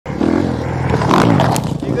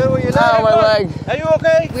Ow, my leg. Are you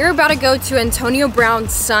okay? We're about to go to Antonio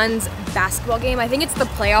Brown's son's basketball game. I think it's the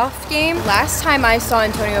playoff game. Last time I saw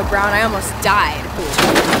Antonio Brown, I almost died.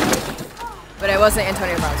 But it wasn't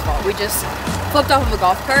Antonio Brown's fault. We just flipped off of a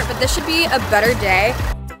golf cart, but this should be a better day.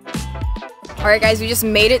 All right, guys, we just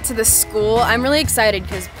made it to the school. I'm really excited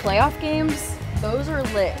because playoff games, those are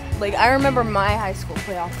lit. Like, I remember my high school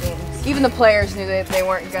playoff games. Even the players knew that they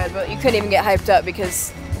weren't good, but you couldn't even get hyped up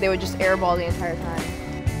because they would just airball the entire time.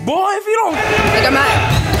 Boy, if you don't... Like, I'm at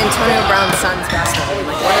Antonio Brown's son's basketball game.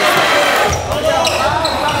 Like, what is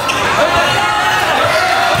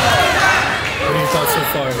What are your thoughts so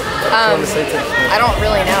far? I don't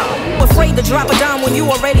really know. Afraid to drop a dime when you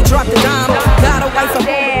already dropped a dime. Got a wife of...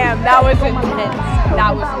 Damn, that was intense. That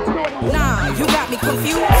was intense. Nah, you got me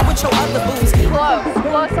confused with your other booze.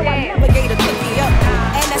 Close game. Alligator cookie up,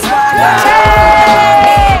 and that's why I got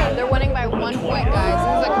Hey! They're winning by 1 point, guys.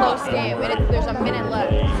 This is a close game, and there's a minute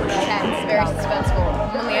left. It's intense, very suspenseful.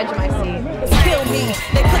 I'm on the edge of my seat. you. Kill me.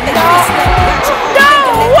 They put their No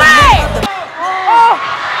way!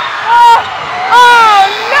 Oh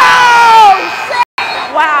no!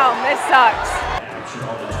 Wow, this sucks.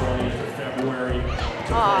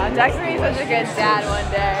 Aw, Jack's gonna be such a good dad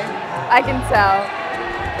one day. I can tell.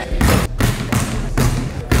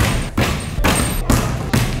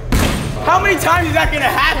 How many times is that gonna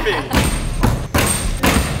happen?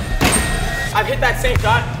 I've hit that same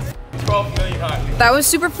shot 12 million times. That was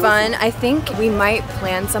super fun. I think we might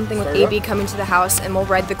plan something with AB coming to the house and we'll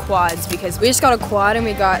ride the quads because we just got a quad and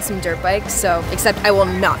we got some dirt bikes. So, except I will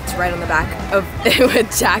not ride on the back of it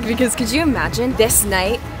with Jack because could you imagine this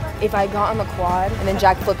night if I got on the quad and then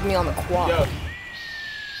Jack flipped me on the quad? Yo.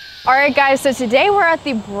 All right, guys, so today we're at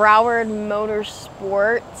the Broward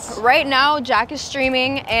Motorsports. Right now, Jack is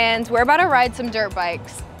streaming and we're about to ride some dirt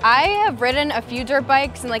bikes. I have ridden a few dirt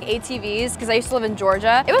bikes and like ATVs because I used to live in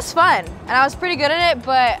Georgia. It was fun and I was pretty good at it,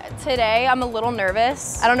 but today I'm a little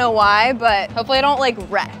nervous. I don't know why, but hopefully I don't like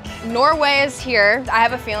wreck. Norway is here. I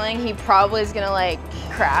have a feeling he probably is gonna like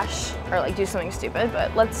crash or like do something stupid,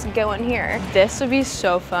 but let's go in here. This would be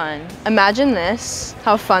so fun. Imagine this,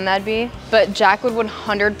 how fun that'd be. But Jack would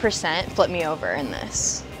 100% flip me over in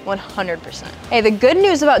this. 100%. Hey, the good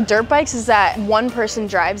news about dirt bikes is that one person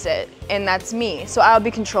drives it, and that's me. So I'll be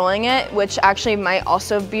controlling it, which actually might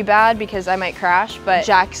also be bad because I might crash, but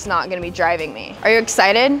Jack's not gonna be driving me. Are you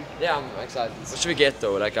excited? Yeah, I'm excited. What should we get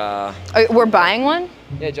though? Like We're buying one?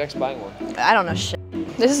 Yeah, Jack's buying one. I don't know shit.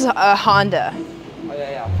 This is a Honda. Oh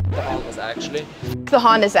yeah. The Honda's actually. The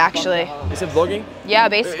Honda's actually. Is it vlogging? Yeah,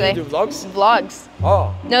 basically. You do vlogs? Vlogs.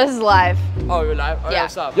 Oh. No, this is live. Oh, you're live? Oh, Yeah.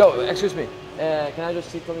 Stop. Yo, excuse me. Can I just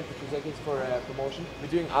sit on it for 2 seconds for promotion? We're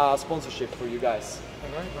doing a sponsorship for you guys.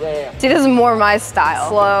 Yeah. See, this is more my style.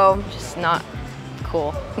 Slow, just not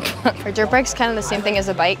cool. Are dirt bikes kind of the same thing as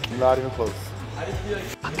a bike? Not even close.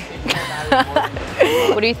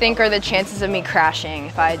 What do you think are the chances of me crashing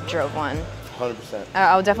if I drove one? 100%.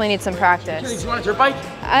 I'll definitely need some practice. You want a dirt bike?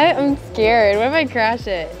 I'm scared. What if I crash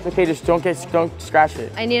it? It's okay, just don't scratch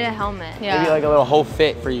it. I need a helmet. Yeah. Maybe like a little whole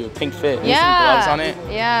fit for you, pink fit. With Yeah. some gloves on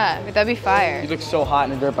it. Yeah, that'd be fire. You look so hot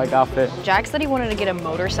in a dirt bike outfit. Jack said he wanted to get a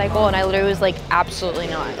motorcycle and I literally was like, absolutely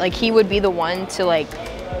not. Like he would be the one to like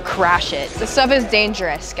crash it. This stuff is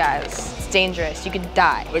dangerous, guys. It's dangerous. You could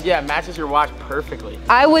die. Look, yeah, it matches your watch perfectly.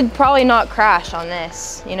 I would probably not crash on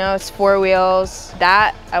this. You know, it's 4 wheels.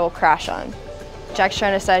 That I will crash on. Jack's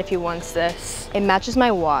trying to decide if he wants this. It matches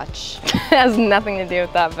my watch. It has nothing to do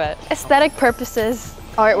with that, but aesthetic purposes.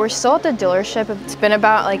 All right, we're still at the dealership. It's been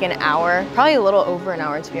about like an hour, probably a little over an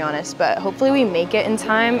hour to be honest, but hopefully we make it in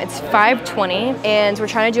time. It's 5:20 and we're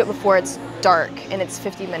trying to do it before it's dark and it's a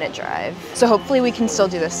 50-minute drive. So hopefully we can still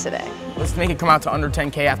do this today. Let's make it come out to under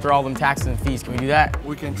 10K after all them taxes and fees. Can we do that?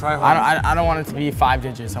 We can try hard. I don't want it to be 5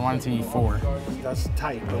 digits. I want it to be 4. That's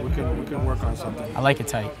tight, but we can work on something. I like it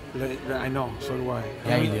tight. I know, so do I.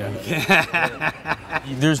 Yeah,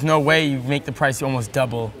 you do. There's no way you make the price almost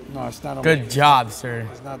double. No, it's not. Good job, sir.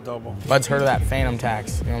 It's not double. Let's heard of that phantom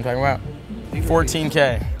tax. You know what I'm talking about?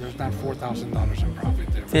 14K. There's not $4,000 in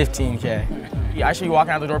profit there. 15K. I should be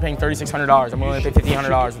walking out the door paying $3,600. I'm willing to pay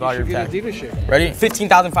 $1,500 with all your Get a tax. dealership. Ready?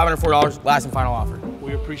 $15,504, last and final offer.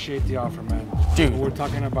 We appreciate the offer, man. Dude. We're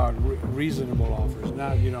talking about reasonable offers,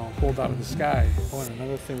 not, you know, pulled out of the sky. Oh, and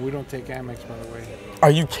another thing, we don't take Amex, by the way.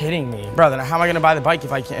 Are you kidding me? Bro, then how am I gonna buy the bike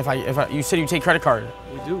if I can't, you said you take credit card?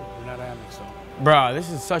 We do. We're not Amex, though. Bro, this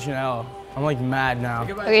is such an L. I'm like mad now.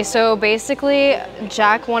 Okay, so basically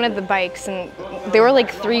Jack wanted the bikes and they were like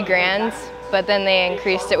 $3 grand, but then they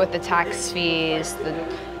increased it with the tax fees, the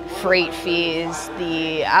freight fees,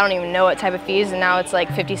 I don't even know what type of fees, and now it's like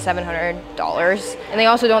 $5,700. And they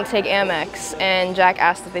also don't take Amex, and Jack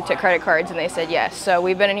asked if they took credit cards, and they said yes. So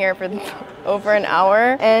we've been in here for over an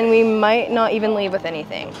hour, and we might not even leave with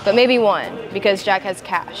anything, but maybe one, because Jack has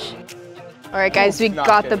cash. All right, guys, we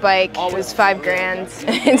got the bike. It was $5 grand.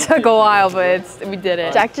 It took a while, but we did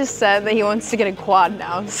it. Jack just said that he wants to get a quad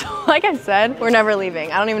now. So like I said, we're never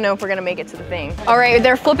leaving. I don't even know if we're gonna make it to the thing. All right,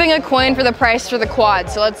 they're flipping a coin for the price for the quad.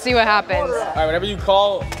 So let's see what happens. All right, whatever you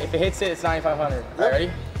call, if it hits it, it's 9,500. All right,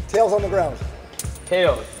 ready? Tails on the ground.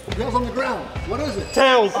 Tails. Tails on the ground. What is it?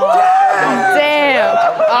 Tails. Damn.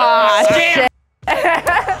 Ah, shit.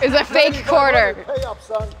 It's a fake quarter. Pay up,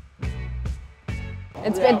 son.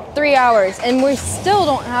 It's been 3 hours and we still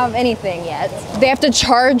don't have anything yet. They have to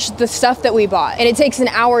charge the stuff that we bought, and it takes an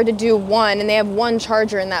hour to do one, and they have one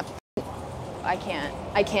charger in that. I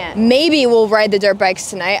can't. Maybe we'll ride the dirt bikes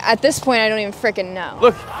tonight. At this point, I don't even freaking know.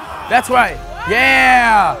 Look, that's right.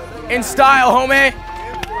 Yeah, in style, homie.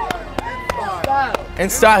 In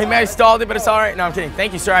style. He may have stalled it, but it's all right. No, I'm kidding.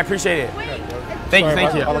 Thank you, sir. I appreciate it.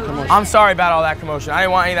 Thank you. I'm sorry about all that commotion. I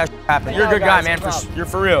didn't want any of that to happen. You're a good guy, man. You're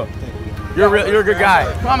for real. You're a good guy.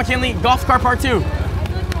 Come on, McKinley. Golf cart part 2.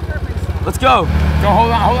 Let's go. No, hold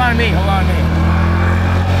on to me. Hold on to me.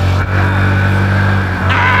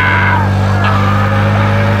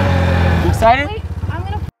 You excited? Wait, I'm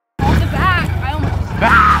gonna hold it back. I almost.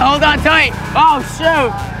 Hold on tight. Oh,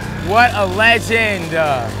 shoot. What a legend.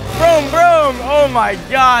 Broom, broom. Oh my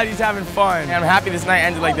God, he's having fun. And I'm happy this night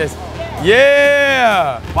ended like this.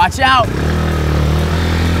 Yeah. Watch out.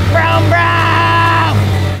 Broom, broom.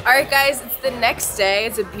 All right, guys, it's the next day.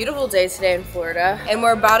 It's a beautiful day today in Florida, and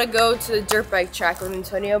we're about to go to the dirt bike track with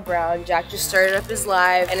Antonio Brown. Jack just started up his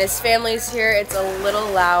live, and his family's here. It's a little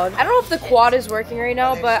loud. I don't know if the quad is working right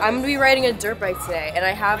now, but I'm gonna be riding a dirt bike today, and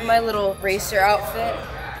I have my little racer outfit.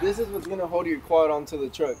 This is what's gonna hold your quad onto the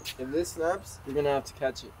truck. If this snaps, you're gonna have to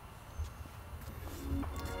catch it.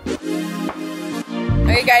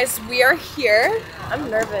 Okay, guys, we are here. I'm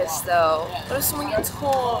nervous though. What if someone gets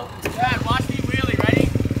told? Dad, watch me wheelie. Ready?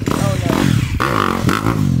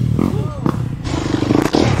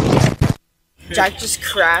 Jack just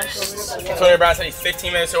crashed. Antonio Brown said he's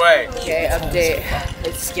 15 minutes away. Okay, update.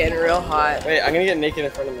 It's getting real hot. Wait, I'm gonna get naked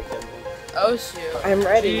in front of McKinley. Oh shoot. I'm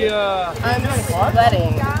ready. I'm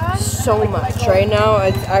sweating so much right now.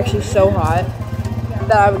 It's actually so hot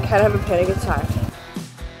that I would kind of have a panic attack.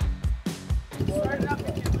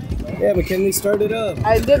 Yeah, McKinley, start it up.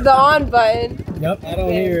 I did the on button. Yep, I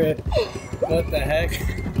don't hear it. What the heck?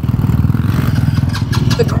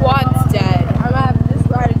 The quad's dead. I'm gonna have to just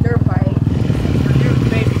ride a dirt bike.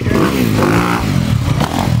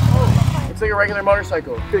 It's like a regular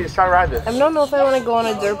motorcycle. Dude, just try to ride this. I don't know if I want to go on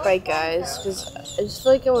a dirt bike, guys, because I just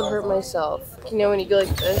feel like I would hurt myself. You know, when you go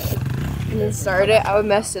like this and then start it, I would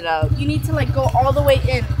mess it up. You need to like go all the way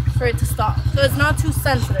in for it to stop. So it's not too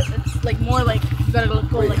sensitive. It's like more like you gotta go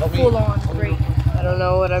like full on brake. I don't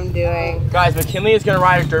know what I'm doing. Guys, McKinley is gonna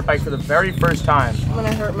ride a dirt bike for the very first time. I'm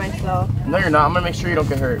gonna hurt myself. No, you're not. I'm gonna make sure you don't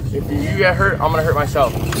get hurt. If you get hurt, I'm gonna hurt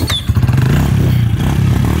myself.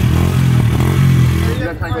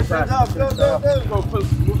 Go fast. Go,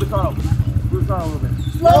 move the car over. Move the car a little bit.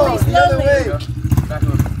 Slowly, slowly. Back a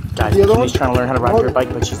little bit. Guys, McKinley's trying to learn how to ride a dirt bike,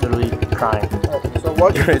 but she's literally crying. So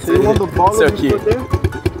watch it. So you want the ball so to be put there?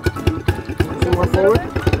 So more forward.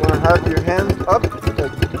 You want to have your hands up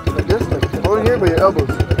like this, like hold it here, but your elbows.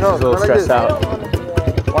 No, She's a little like stressed this. out.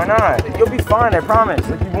 Why not? You'll be fine, I promise.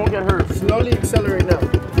 Like, you won't get hurt. Slowly accelerate now.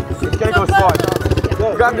 It's gonna go slow.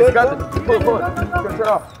 You got this, you got this. Pull it. It's gonna turn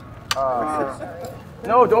off.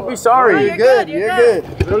 No, don't be sorry. You're good. You're good.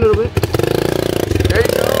 Go a little bit. There you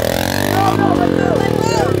go.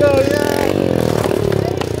 There you go. Yeah.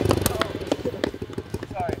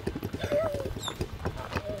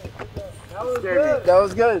 That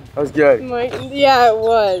was good. That was good. Yeah, it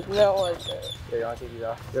was. No, it wasn't. Here, you wanna take these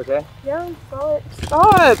off? You okay? Yeah, I'm solid.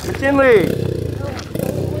 Stop, McKinley!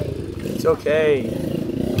 It's okay.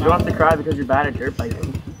 You don't have to cry because you're bad at dirt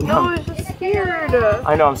biking. No, I was just scared.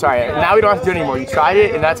 I know, I'm sorry. Now we don't have to do it anymore. You tried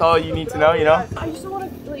it, and that's all you need to know, you know? I just don't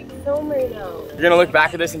want to like film right now. You're gonna look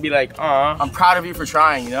back at this and be like, I'm proud of you for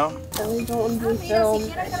trying, you know? I really don't want to be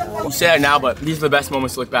filmed. You say that now, but these are the best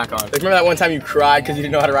moments to look back on. Like, remember that one time you cried because you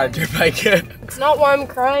didn't know how to ride a dirt bike? It's not why I'm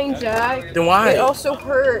crying, Jack. Then why? It also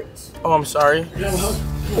hurts. Oh, I'm sorry.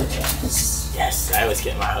 Yes, I was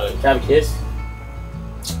getting my hug. Can I have a kiss?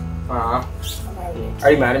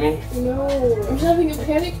 Are you mad at me? No, I'm having a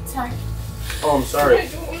panic attack. Oh, I'm sorry. I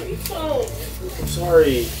don't want to be filmed. I'm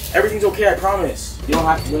sorry. Everything's okay, I promise. You don't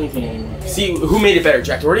have to do anything anymore. See, who made it better,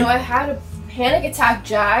 Jack Doherty? No, I had a Panic attack,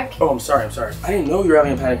 Jack. Oh, I'm sorry. I didn't know you were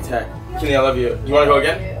having a panic attack. Kenny, I love you. You want to go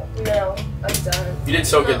again? No, I'm done. You did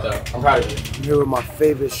so good, though. I'm proud of you. I'm here with my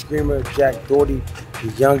favorite screamer, Jack Doherty, the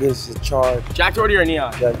youngest in charge. Jack Doherty or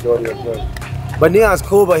Neon? Jack Doherty, of course. But Neon's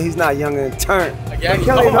cool, but he's not young and turned. Again?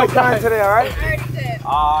 Kelly, Oh no my crying God. today, all right? I already did.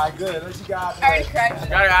 Alright, good. What you got? I already corrected.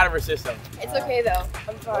 Got her out of her system. It's okay though.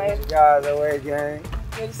 I'm fine. What you got away, gang?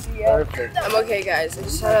 Good to see you. Perfect. I'm okay, guys. I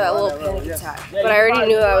just had a little panic attack. But I already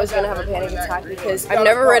knew I was gonna have a panic attack because I've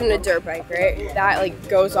never ridden a dirt bike, right? That like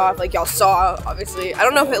goes off, like y'all saw, obviously. I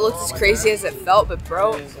don't know if it looked as crazy as it felt, but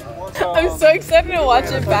bro, I'm so excited to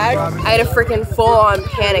watch it back. I had a freaking full-on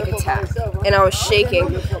panic attack, and I was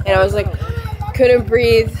shaking, and I was like, couldn't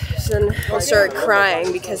breathe. So then I started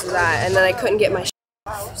crying because of that, and then I couldn't get my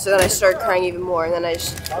off. So then I started crying even more, and then I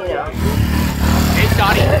just, you know. Hey,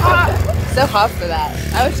 Scotty. So hot for that.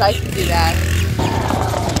 I wish I could do that.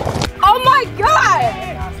 Oh my god!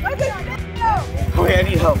 Oh, yeah, I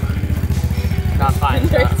need help. Not fine.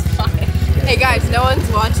 It's fine. Hey guys, no one's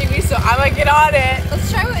watching me, so I'm gonna get on it. Let's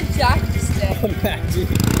try what Jack just did.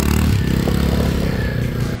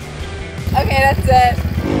 Okay, that's it.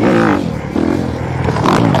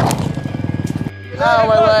 Ow,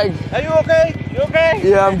 my leg. Are you okay? You okay?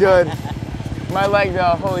 Yeah, I'm good. My leg,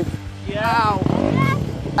 though. Holy. Ow.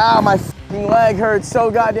 Ow, my f***ing leg hurts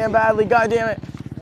so goddamn badly. God damn it.